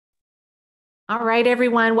All right,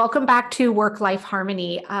 everyone. Welcome back to Work-Life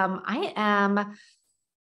Harmony. I am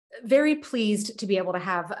very pleased to be able to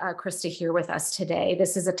have Krista here with us today.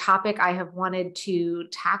 This is a topic I have wanted to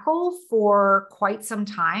tackle for quite some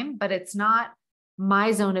time, but it's not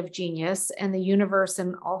my zone of genius, and the universe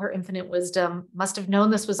and all her infinite wisdom must have known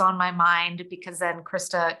this was on my mind, because then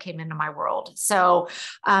Krista came into my world. So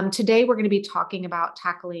today we're going to be talking about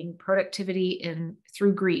tackling productivity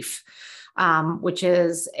through grief, which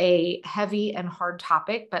is a heavy and hard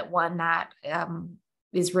topic, but one that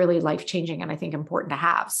is really life-changing and I think important to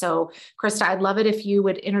have. So Krista, I'd love it if you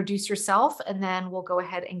would introduce yourself, and then we'll go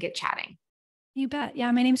ahead and get chatting. You bet. Yeah,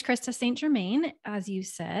 my name's Krista St-Germain, as you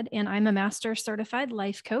said, and I'm a master certified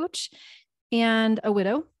life coach and a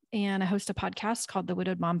widow, and I host a podcast called the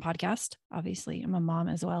Widowed Mom Podcast. Obviously, I'm a mom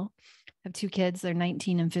as well. I have two kids. They're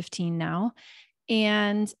 19 and 15 now.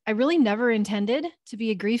 And I really never intended to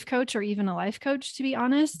be a grief coach or even a life coach, to be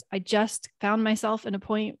honest. I just found myself in a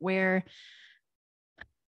point where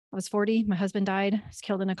I was 40. My husband died. He was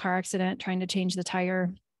killed in a car accident trying to change the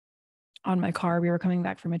tire on my car. We were coming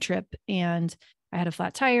back from a trip and I had a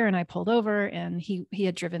flat tire and I pulled over, and he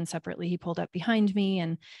had driven separately. He pulled up behind me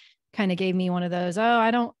and kind of gave me one of those,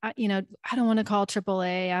 I don't want to call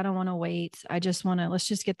AAA. I don't want to wait. Let's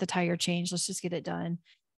just get the tire changed. Let's just get it done.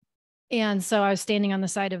 And so I was standing on the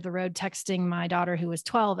side of the road texting my daughter, who was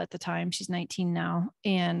 12 at the time. She's 19 now.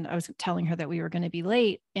 And I was telling her that we were going to be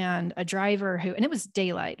late, and a driver and it was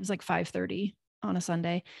daylight. It was like 5:30 on a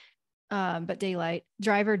Sunday. But daylight.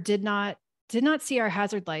 Driver did not see our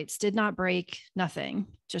hazard lights, did not brake, nothing,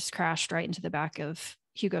 just crashed right into the back of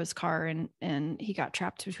Hugo's car. And he got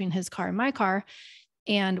trapped between his car and my car.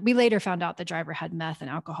 And we later found out the driver had meth and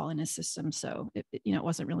alcohol in his system. So it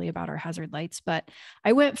wasn't really about our hazard lights, but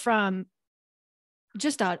I went from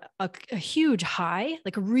just a huge high,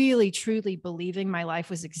 like really truly believing my life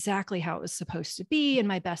was exactly how it was supposed to be. And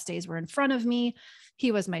my best days were in front of me.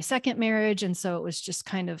 He was my second marriage. And so it was just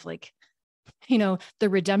kind of like, the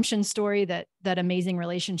redemption story that amazing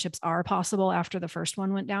relationships are possible after the first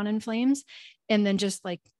one went down in flames. And then just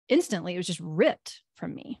like instantly, it was just ripped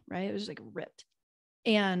from me, right? It was like ripped.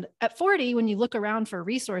 And at 40, when you look around for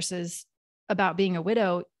resources about being a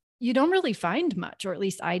widow, you don't really find much, or at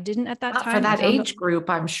least I didn't at that time. For that age group,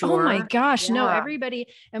 I'm sure. Oh my gosh, yeah. No, everybody.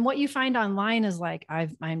 And what you find online is like,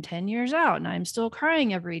 I'm 10 years out and I'm still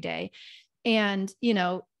crying every day. And,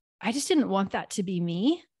 I just didn't want that to be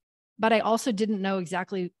me, but I also didn't know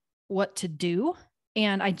exactly what to do.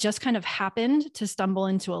 And I just kind of happened to stumble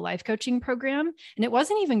into a life coaching program, and it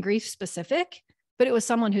wasn't even grief specific, but it was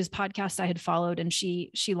someone whose podcast I had followed, and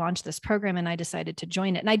she launched this program, and I decided to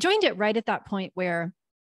join it. And I joined it right at that point where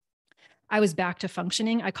I was back to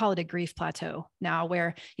functioning. I call it a grief plateau now,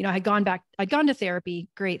 where, I'd gone to therapy,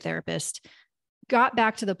 great therapist, got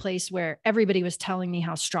back to the place where everybody was telling me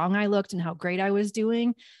how strong I looked and how great I was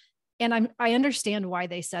doing. And I understand why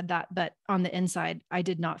they said that, but on the inside, I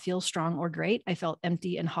did not feel strong or great. I felt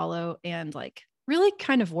empty and hollow, and like really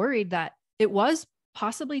kind of worried that it was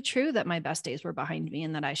possibly true that my best days were behind me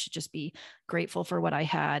and that I should just be grateful for what I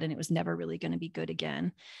had, and it was never really going to be good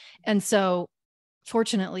again. And so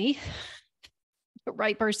fortunately, the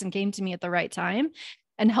right person came to me at the right time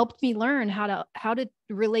and helped me learn how to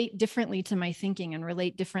relate differently to my thinking and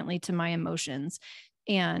relate differently to my emotions,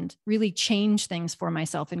 and really change things for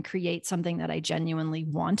myself and create something that I genuinely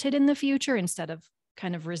wanted in the future, instead of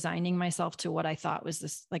kind of resigning myself to what I thought was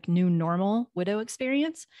this like new normal widow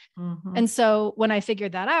experience. Mm-hmm. And so when I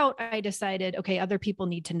figured that out, I decided, okay, other people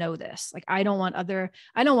need to know this. Like, I don't want other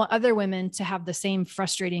women to have the same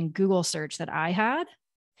frustrating Google search that I had.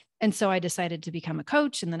 And so I decided to become a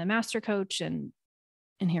coach, and then a master coach, and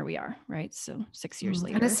here we are, right? So 6 years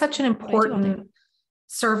later. And it's such an important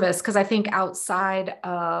service, because I think outside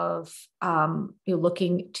of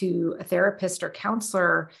looking to a therapist or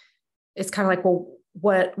counselor, it's kind of like, well,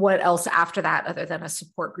 what else after that other than a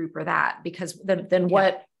support group or that? Because then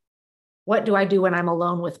what do I do when I'm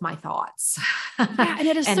alone with my thoughts? Yeah, and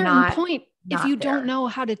at a certain point, if you don't know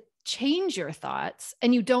how to change your thoughts,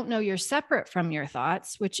 and you don't know you're separate from your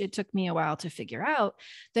thoughts, which it took me a while to figure out,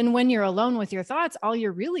 then when you're alone with your thoughts, all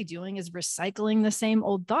you're really doing is recycling the same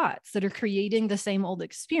old thoughts that are creating the same old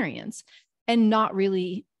experience, and not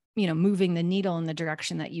really, moving the needle in the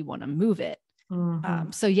direction that you want to move it.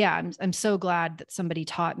 Mm-hmm. So yeah, I'm so glad that somebody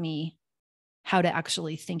taught me how to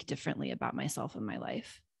actually think differently about myself and my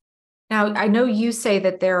life. Now, I know you say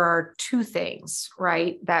that there are two things,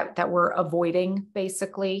 right, that we're avoiding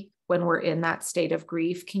basically when we're in that state of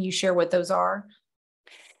grief. Can you share what those are?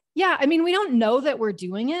 Yeah, I mean, we don't know that we're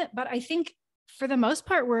doing it, but I think for the most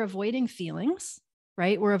part, we're avoiding feelings,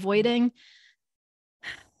 right? We're avoiding,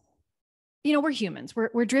 we're humans.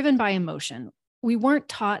 We're driven by emotion. We weren't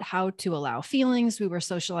taught how to allow feelings. We were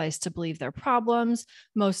socialized to believe they're problems.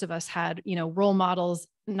 Most of us had, role models,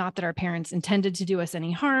 not that our parents intended to do us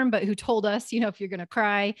any harm, but who told us, if you're going to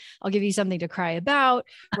cry, I'll give you something to cry about,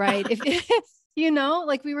 right? If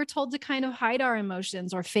like we were told to kind of hide our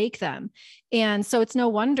emotions or fake them. And so it's no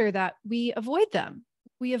wonder that we avoid them.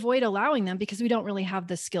 We avoid allowing them because we don't really have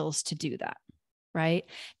the skills to do that, right?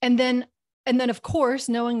 And then of course,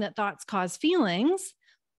 knowing that thoughts cause feelings,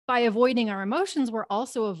 by avoiding our emotions, we're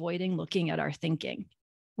also avoiding looking at our thinking,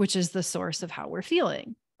 which is the source of how we're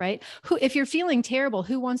feeling, right? If you're feeling terrible,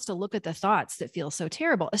 who wants to look at the thoughts that feel so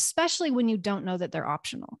terrible, especially when you don't know that they're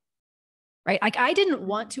optional, right? Like I didn't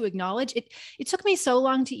want to acknowledge it. It took me so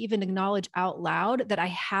long to even acknowledge out loud that I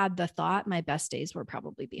had the thought my best days were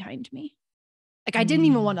probably behind me. Like I didn't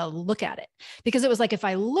even want to look at it because it was like, if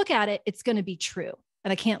I look at it, it's going to be true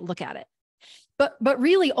and I can't look at it. But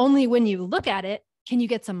really only when you look at it, can you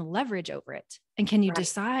get some leverage over it? And can you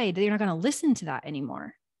decide that you're not going to listen to that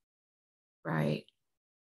anymore? Right.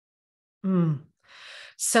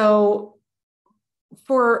 So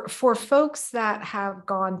for folks that have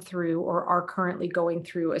gone through or are currently going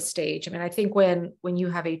through a stage, I think when you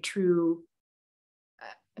have a true,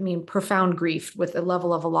 profound grief with a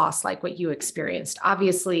level of a loss like what you experienced,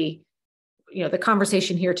 obviously, the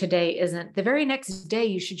conversation here today isn't the very next day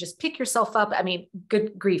you should just pick yourself up.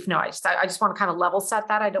 Good grief. No, I just want to kind of level set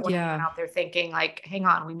that. I don't want anyone out there thinking like, hang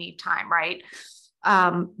on, we need time. Right.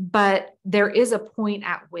 But there is a point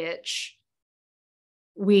at which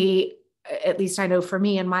at least I know for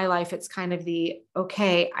me in my life, it's kind of it's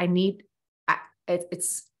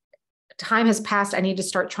time has passed. I need to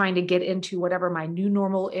start trying to get into whatever my new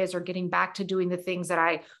normal is, or getting back to doing the things that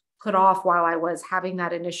I put off while I was having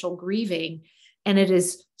that initial grieving. And it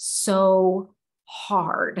is so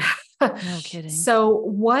hard. No kidding. So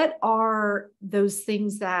what are those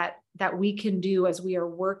things that we can do as we are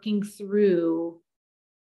working through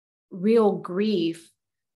real grief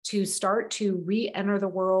to start to re-enter the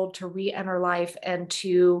world, to re-enter life, and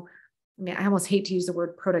to, I almost hate to use the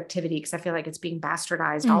word productivity because I feel like it's being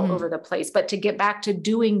bastardized all over the place, but to get back to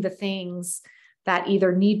doing the things that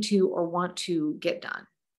either need to or want to get done?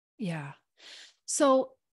 Yeah.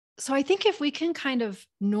 So I think if we can kind of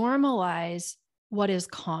normalize what is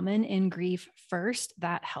common in grief first,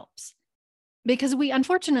 that helps. Because we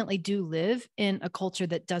unfortunately do live in a culture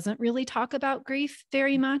that doesn't really talk about grief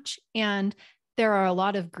very much. And there are a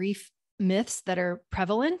lot of grief myths that are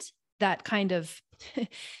prevalent that kind of,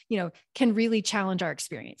 can really challenge our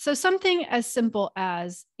experience. So something as simple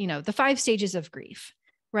as, the 5 stages of grief.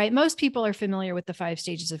 Right? Most people are familiar with the 5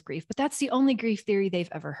 stages of grief, but that's the only grief theory they've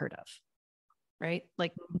ever heard of. Right?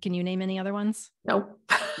 Like, can you name any other ones? Nope.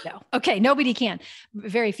 No. Okay. Nobody can.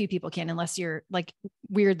 Very few people can, unless you're like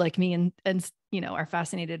weird like me and are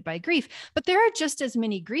fascinated by grief. But there are just as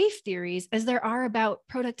many grief theories as there are about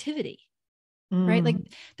productivity. Right? Like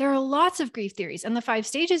there are lots of grief theories, and the 5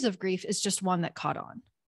 stages of grief is just one that caught on.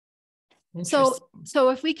 So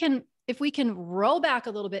if we can roll back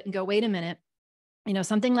a little bit and go, wait a minute,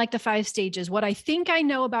 something like the 5 stages, what I think I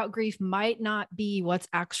know about grief might not be what's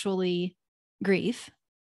actually grief.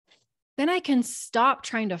 Then I can stop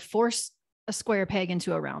trying to force a square peg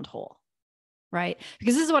into a round hole, right?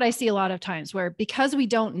 Because this is what I see a lot of times, where because we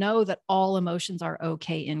don't know that all emotions are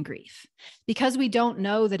okay in grief, because we don't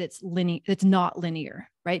know that it's not linear,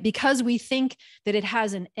 right? Because we think that it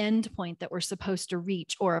has an end point that we're supposed to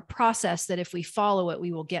reach, or a process that if we follow it,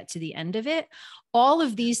 we will get to the end of it. All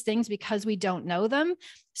of these things, because we don't know them,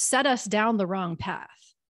 set us down the wrong path,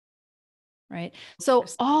 right? So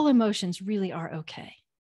all emotions really are okay.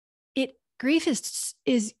 Grief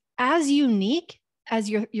is as unique as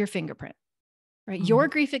your fingerprint, right? Your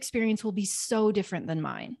grief experience will be so different than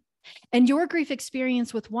mine. And your grief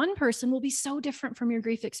experience with one person will be so different from your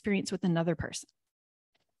grief experience with another person.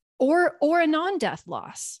 Or a non-death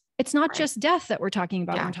loss. It's not just death that we're talking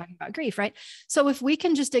about when we're talking about grief, right? So if we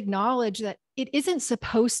can just acknowledge that it isn't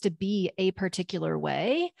supposed to be a particular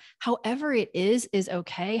way, however it is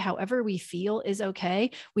okay. However we feel is okay.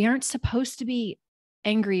 We aren't supposed to be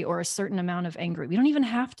angry or a certain amount of angry. We don't even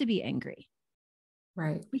have to be angry.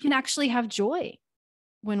 Right. We can actually have joy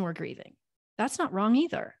when we're grieving. That's not wrong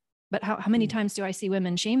either. But how many times do I see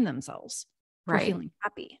women shame themselves for feeling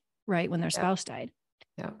happy, right? When their spouse died.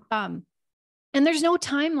 Yeah. And there's no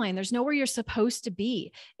timeline. There's nowhere you're supposed to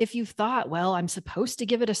be. If you've thought, well, I'm supposed to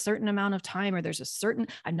give it a certain amount of time, or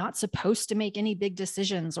I'm not supposed to make any big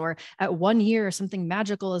decisions, or at 1 year, something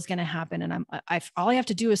magical is going to happen. And all I have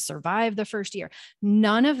to do is survive the first year.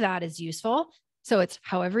 None of that is useful. So it's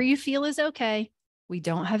however you feel is okay. We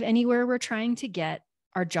don't have anywhere we're trying to get.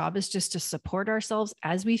 Our job is just to support ourselves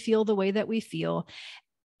as we feel the way that we feel.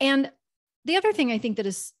 And the other thing I think that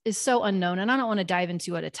is so unknown, and I don't want to dive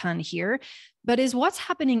into it a ton here, but is what's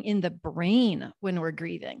happening in the brain when we're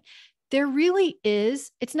grieving. There really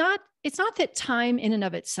is, it's not that time in and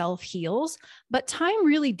of itself heals, but time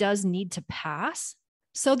really does need to pass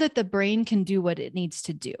so that the brain can do what it needs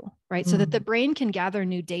to do, right? So that the brain can gather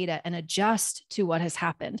new data and adjust to what has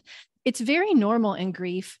happened. It's very normal in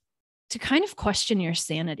grief to kind of question your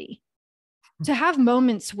sanity, to have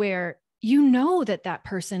moments where you know that that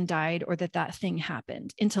person died or that that thing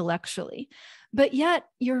happened intellectually, but yet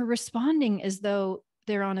you're responding as though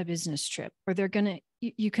they're on a business trip or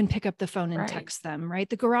you can pick up the phone and text them, right?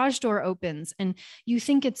 The garage door opens and you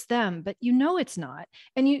think it's them, but you know it's not.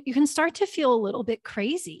 And you can start to feel a little bit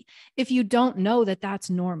crazy if you don't know that that's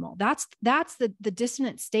normal. That's the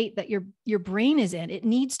dissonant state that your brain is in. It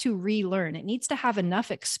needs to relearn. It needs to have enough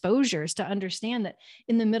exposures to understand that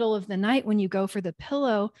in the middle of the night, when you go for the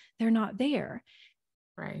pillow, they're not there.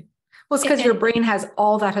 Right. Well, it's because your brain has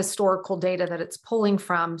all that historical data that it's pulling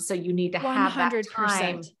from. So you need to have 100%. That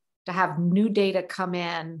time to have new data come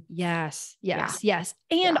in. Yes.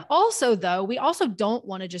 And also, though, we also don't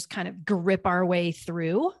want to just kind of grip our way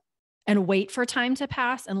through and wait for time to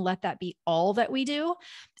pass and let that be all that we do.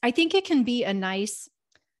 I think it can be I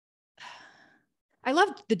love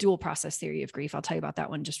the dual process theory of grief. I'll tell you about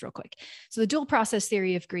that one just real quick. So the dual process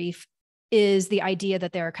theory of grief is the idea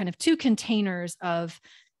that there are kind of two containers of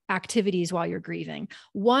activities while you're grieving.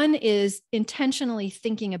 One is intentionally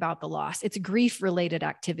thinking about the loss. It's grief-related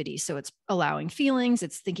activities. So it's allowing feelings,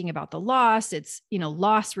 it's thinking about the loss, it's,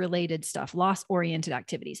 loss-related stuff, loss-oriented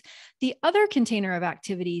activities. The other container of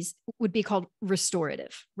activities would be called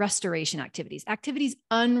restoration activities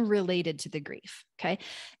unrelated to the grief. Okay.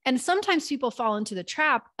 And sometimes people fall into the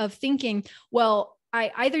trap of thinking, well,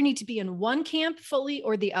 I either need to be in one camp fully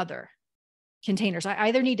or the other containers. I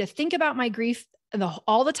either need to think about my grief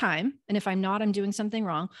all the time, and if I'm not, I'm doing something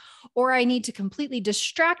wrong, or I need to completely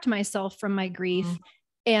distract myself from my grief,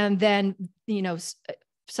 and then,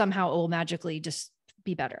 somehow it will magically just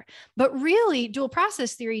be better. But really, dual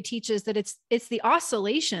process theory teaches that it's the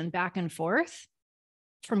oscillation back and forth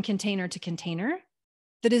from container to container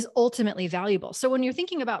that is ultimately valuable. So when you're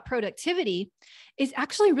thinking about productivity, it's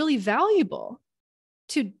actually really valuable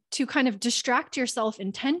to kind of distract yourself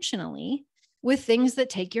intentionally with things that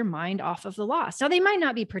take your mind off of the loss. Now, they might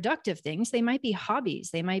not be productive things. They might be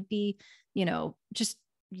hobbies. They might be, just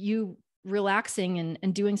you relaxing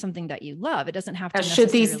and doing something that you love. It doesn't have to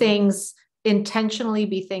necessarily. Should these things intentionally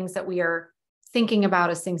be things that we are thinking about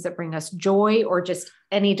as things that bring us joy, or just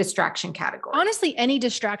any distraction category? Honestly, any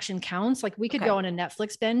distraction counts. Like we could go on a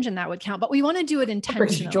Netflix binge and that would count, but we want to do it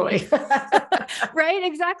intentionally. Joy. Right?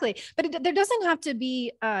 Exactly. But there doesn't have to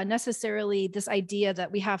be necessarily this idea that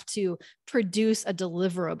we have to produce a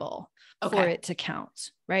deliverable for it to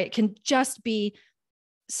count, right? It can just be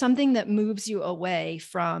something that moves you away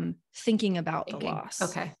from thinking about the loss.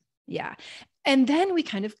 Okay. Yeah. And then we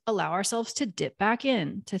kind of allow ourselves to dip back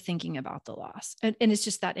in to thinking about the loss. And it's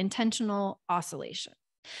just that intentional oscillation.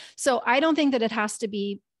 So I don't think that it has to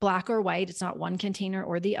be black or white. It's not one container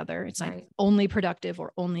or the other. It's not only productive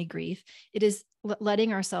or only grief. It is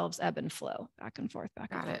letting ourselves ebb and flow back and forth, back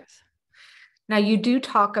and forth. Now you do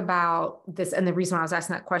talk about this. And the reason why I was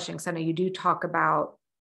asking that question, because I know you do talk about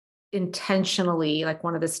intentionally, like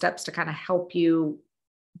one of the steps to kind of help you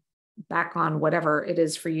back on whatever it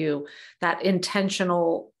is for you, that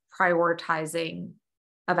intentional prioritizing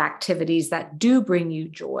of activities that do bring you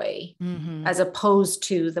joy, as opposed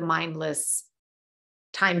to the mindless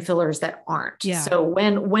time fillers that aren't. Yeah. So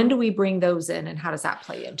when do we bring those in, and how does that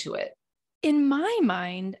play into it? In my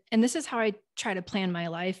mind, and this is how I try to plan my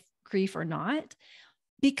life, grief or not,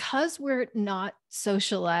 because we're not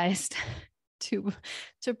socialized to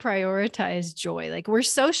prioritize joy. Like we're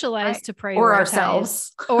socialized to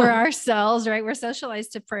prioritize ourselves, right? We're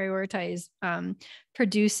socialized to prioritize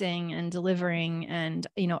producing and delivering and,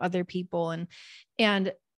 other people.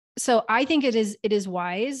 And so I think it is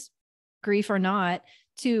wise, grief or not,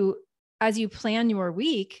 to, as you plan your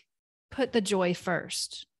week, put the joy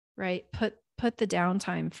first, right? Put the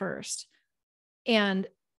downtime first. And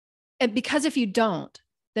because if you don't,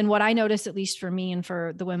 then what I notice, at least for me and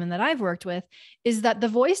for the women that I've worked with, is that the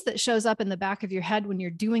voice that shows up in the back of your head when you're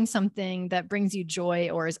doing something that brings you joy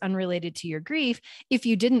or is unrelated to your grief, if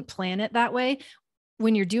you didn't plan it that way,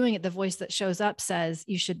 when you're doing it, the voice that shows up says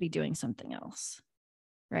you should be doing something else,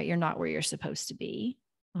 right? You're not where you're supposed to be.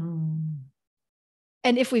 And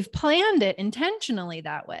if we've planned it intentionally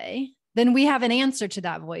that way, then we have an answer to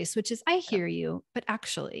that voice, which is, I hear you, but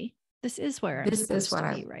actually, This is where I'm supposed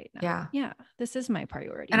to be right now. Yeah. This is my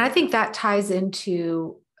priority. And I think that ties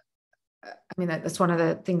into, I mean, that's one of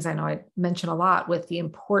the things I know I mention a lot with the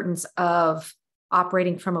importance of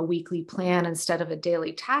operating from a weekly plan instead of a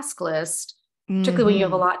daily task list, particularly when you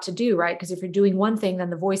have a lot to do, right? Because if you're doing one thing, then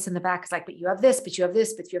the voice in the back is like, but you have this, but you have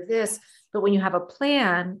this, but you have this. But when you have a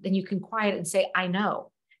plan, then you can quiet and say, I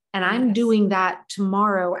know. And I'm doing that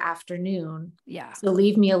tomorrow afternoon. Yeah. So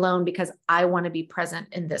leave me alone because I want to be present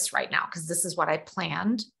in this right now, because this is what I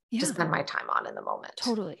planned to spend my time on in the moment.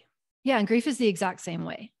 Totally. Yeah. And grief is the exact same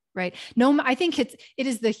way, right? No, I think it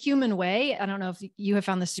is the human way. I don't know if you have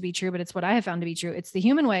found this to be true, but it's what I have found to be true. It's the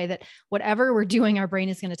human way that whatever we're doing, our brain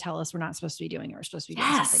is going to tell us we're not supposed to be doing, or we're supposed to be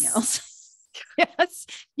doing something else. Yes.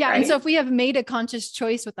 Yeah. Right. And so if we have made a conscious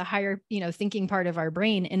choice with the higher, thinking part of our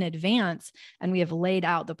brain in advance, and we have laid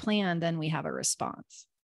out the plan, then we have a response.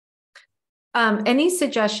 Any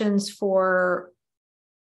suggestions for,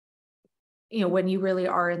 when you really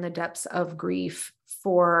are in the depths of grief,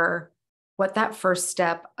 for what that first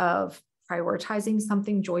step of prioritizing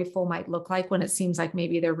something joyful might look like when it seems like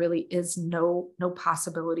maybe there really is no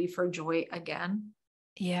possibility for joy again?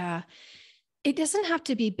 Yeah. It doesn't have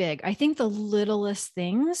to be big. I think the littlest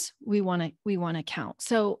things we want to count.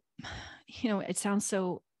 So, it sounds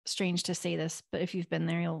so strange to say this, but if you've been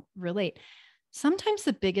there, you'll relate. Sometimes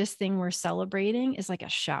the biggest thing we're celebrating is like a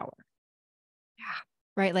shower. Yeah.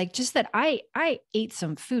 Right. Like just that I ate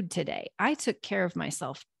some food today. I took care of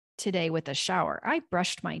myself today with a shower. I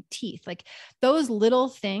brushed my teeth. Like those little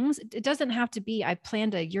things. It doesn't have to be, I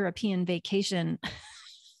planned a European vacation.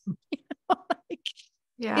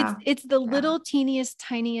 Yeah. It's the little teeniest,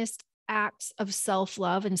 tiniest acts of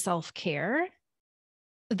self-love and self-care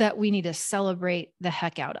that we need to celebrate the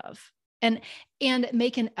heck out of and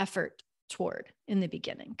make an effort toward in the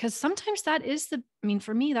beginning. Cause sometimes that is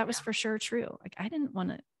for me, that was for sure true. Like I didn't want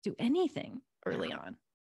to do anything early on.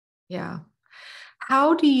 Yeah.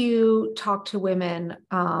 How do you talk to women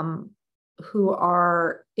who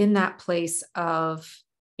are in that place of,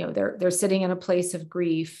 they're sitting in a place of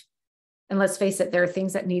grief? And let's face it, there are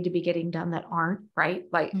things that need to be getting done that aren't, right?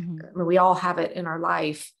 Like, we all have it in our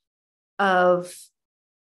life of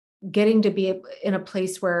getting to be in a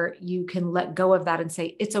place where you can let go of that and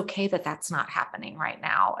say, it's okay that that's not happening right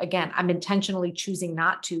now. Again, I'm intentionally choosing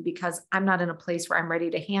not to, because I'm not in a place where I'm ready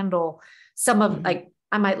to handle some of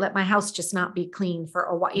I might let my house just not be clean for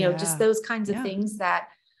a while, just those kinds of things that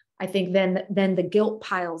I think then the guilt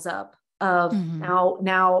piles up of now,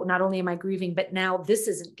 not only am I grieving, but now this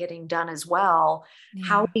isn't getting done as well. Yeah.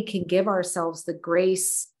 How we can give ourselves the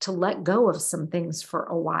grace to let go of some things for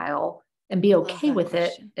a while and be okay with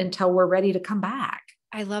it until we're ready to come back.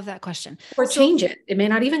 I love that question. Or change it. It may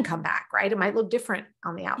not even come back, right? It might look different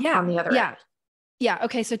on the other end. Yeah.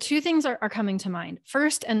 Okay. So two things are coming to mind.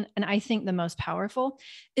 First, and I think the most powerful,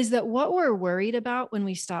 is that what we're worried about when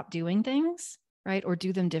we stop doing things, right, or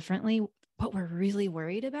do them differently, what we're really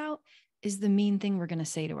worried about is the mean thing we're going to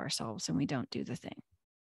say to ourselves when we don't do the thing.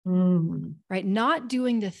 Right? Not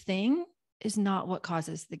doing the thing is not what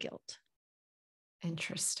causes the guilt.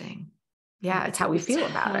 Interesting. Yeah, it's how we feel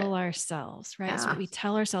about it. Tell ourselves, right? It's what we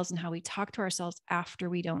tell ourselves and how we talk to ourselves after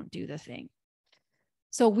we don't do the thing.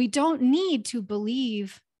 So we don't need to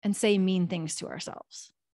believe and say mean things to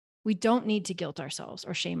ourselves. We don't need to guilt ourselves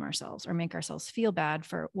or shame ourselves or make ourselves feel bad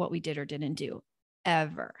for what we did or didn't do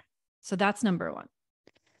ever. So that's number one.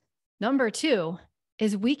 Number two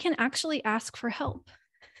is we can actually ask for help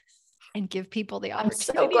and give people the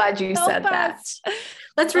opportunity. I'm so glad you said that.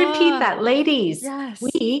 Let's repeat that, ladies. Yes.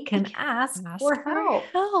 We can ask for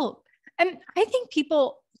help. And I think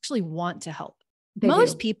people actually want to help.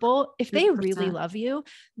 Most people, if they 100%. Really love you,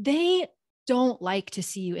 they don't like to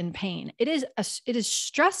see you in pain. It is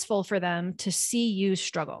stressful for them to see you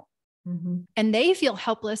struggle. And they feel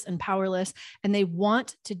helpless and powerless, and they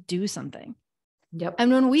want to do something. Yep.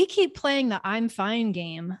 And when we keep playing the I'm fine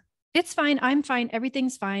game, it's fine, I'm fine,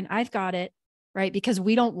 everything's fine, I've got it, right? Because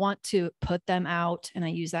we don't want to put them out, and I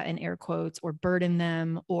use that in air quotes, or burden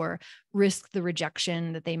them or risk the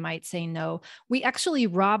rejection that they might say no. We actually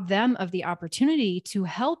rob them of the opportunity to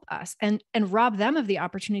help us and rob them of the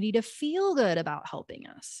opportunity to feel good about helping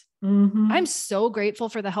us. I'm so grateful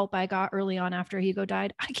for the help I got early on after Hugo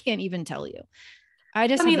died. I can't even tell you. I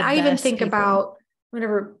even think about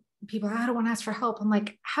whenever people, I don't want to ask for help. I'm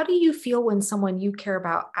like, how do you feel when someone you care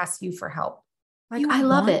about asks you for help? Like, I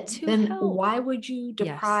love it. Then why would you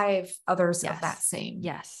deprive others of that same?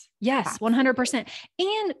 Yes. 100%.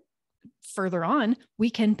 And further on,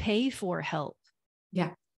 we can pay for help.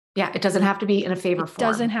 Yeah. It doesn't have to be in a favor form.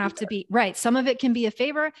 It doesn't have to be, right. Some of it can be a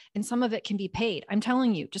favor and some of it can be paid. I'm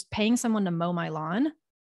telling you, just paying someone to mow my lawn,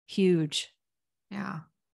 Huge. Yeah.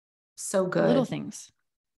 So The little good. things.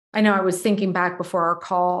 I know I was thinking back before our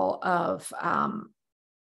call of,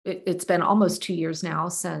 it's been almost 2 years now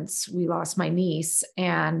since we lost my niece.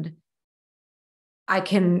 And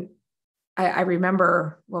I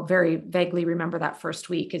remember, well, very vaguely remember that first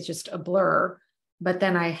week. It's just a blur. But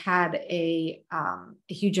then I had a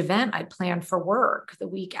huge event I'd planned for work the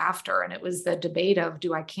week after. And it was the debate of,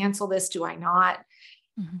 do I cancel this? Do I not?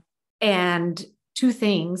 Mm-hmm. And two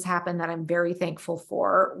things happened that I'm very thankful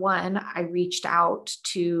for. One, I reached out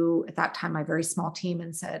to, at that time, my very small team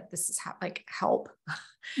and said, this is like help.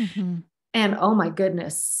 Mm-hmm. And oh my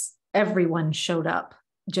goodness, everyone showed up,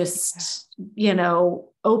 just, you know,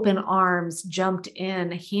 open arms, jumped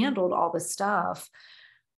in, handled all the stuff.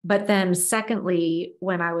 But then secondly,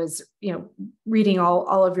 when I was, you know, reading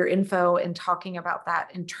all of your info and talking about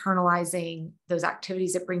that, internalizing those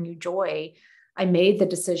activities that bring you joy, I made the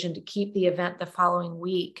decision to keep the event the following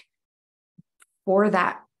week for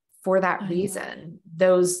that reason.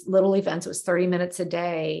 Those little events, it was 30 minutes a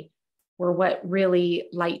day, were what really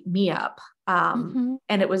light me up. And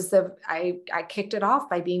it was I kicked it off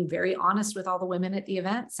by being very honest with all the women at the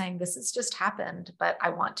event, saying, this has just happened, but I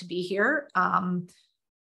want to be here.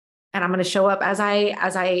 And I'm going to show up as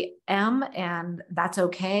I am, and that's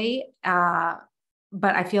okay.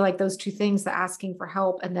 But I feel like those two things, the asking for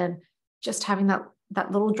help and then just having that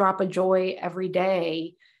little drop of joy every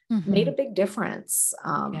day, made a big difference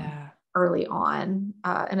early on.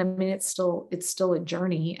 And I mean, it's still a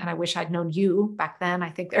journey, and I wish I'd known you back then. I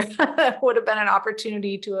think there would have been an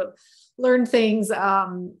opportunity to have learned things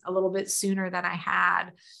a little bit sooner than I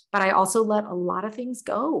had. But I also let a lot of things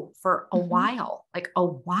go for a while, and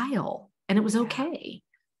it was okay.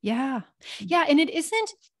 Yeah. Yeah. And it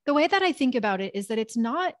isn't, the way that I think about it is that it's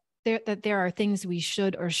not that there are things we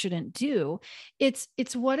should or shouldn't do. It's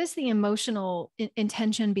what is the emotional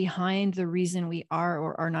intention behind the reason we are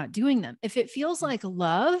or are not doing them. If it feels like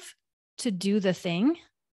love to do the thing,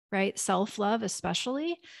 right? Self-love,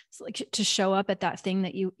 especially, so like to show up at that thing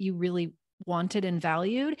that you really wanted and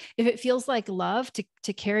valued. If it feels like love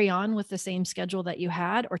to carry on with the same schedule that you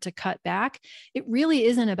had, or to cut back, it really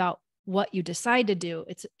isn't about what you decide to do.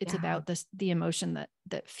 It's about the emotion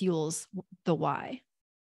that fuels the why.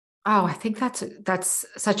 Oh, I think that's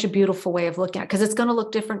such a beautiful way of looking at it, because it's going to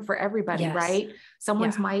look different for everybody, right?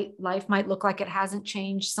 Someone's life might look like it hasn't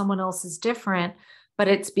changed. Someone else is different, but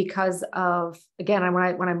it's because of, again,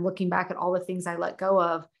 when I'm looking back at all the things I let go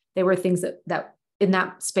of, they were things that in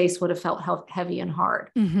that space would have felt heavy and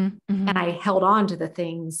hard. And I held on to the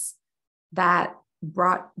things that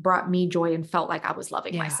brought me joy and felt like I was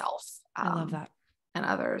loving myself. I love that. And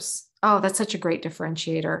others. Oh, that's such a great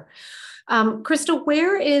differentiator. Krista,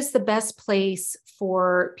 where is the best place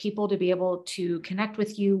for people to be able to connect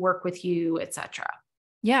with you, work with you, et cetera?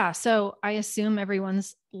 Yeah. So I assume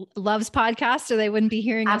everyone's loves podcasts, or they wouldn't be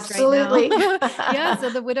hearing Absolutely. us right now. Yeah. So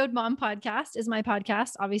the Widowed Mom podcast is my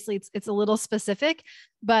podcast. Obviously it's a little specific,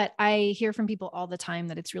 but I hear from people all the time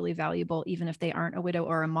that it's really valuable, even if they aren't a widow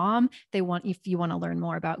or a mom. If you want to learn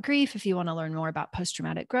more about grief, if you want to learn more about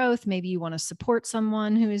post-traumatic growth, maybe you want to support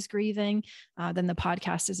someone who is grieving, then the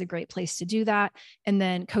podcast is a great place to do that. And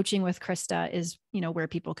then Coaching with Krista is, where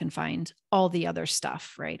people can find all the other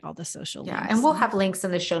stuff, right? All the social links. And we'll have links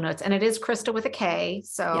in the show notes, and it is Krista with a K.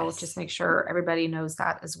 So just make sure everybody knows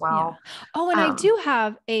that as well. Yeah. Oh, and I do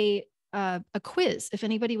have a quiz if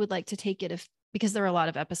anybody would like to take it, because there are a lot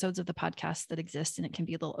of episodes of the podcast that exist and it can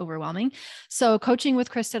be a little overwhelming. So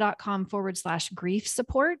coachingwithkrista.com/grief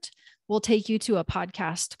support will take you to a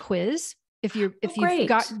podcast quiz. If you've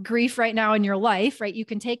got grief right now in your life, right, you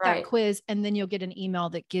can take that quiz, and then you'll get an email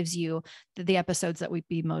that gives you the episodes that would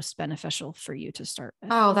be most beneficial for you to start with.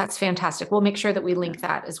 Oh, that's fantastic. We'll make sure that we link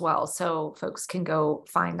that as well, so folks can go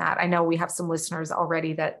find that. I know we have some listeners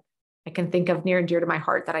already that I can think of near and dear to my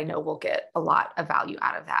heart that I know will get a lot of value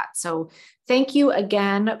out of that. So thank you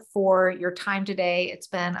again for your time today. It's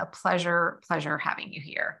been a pleasure having you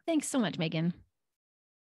here. Thanks so much, Megan.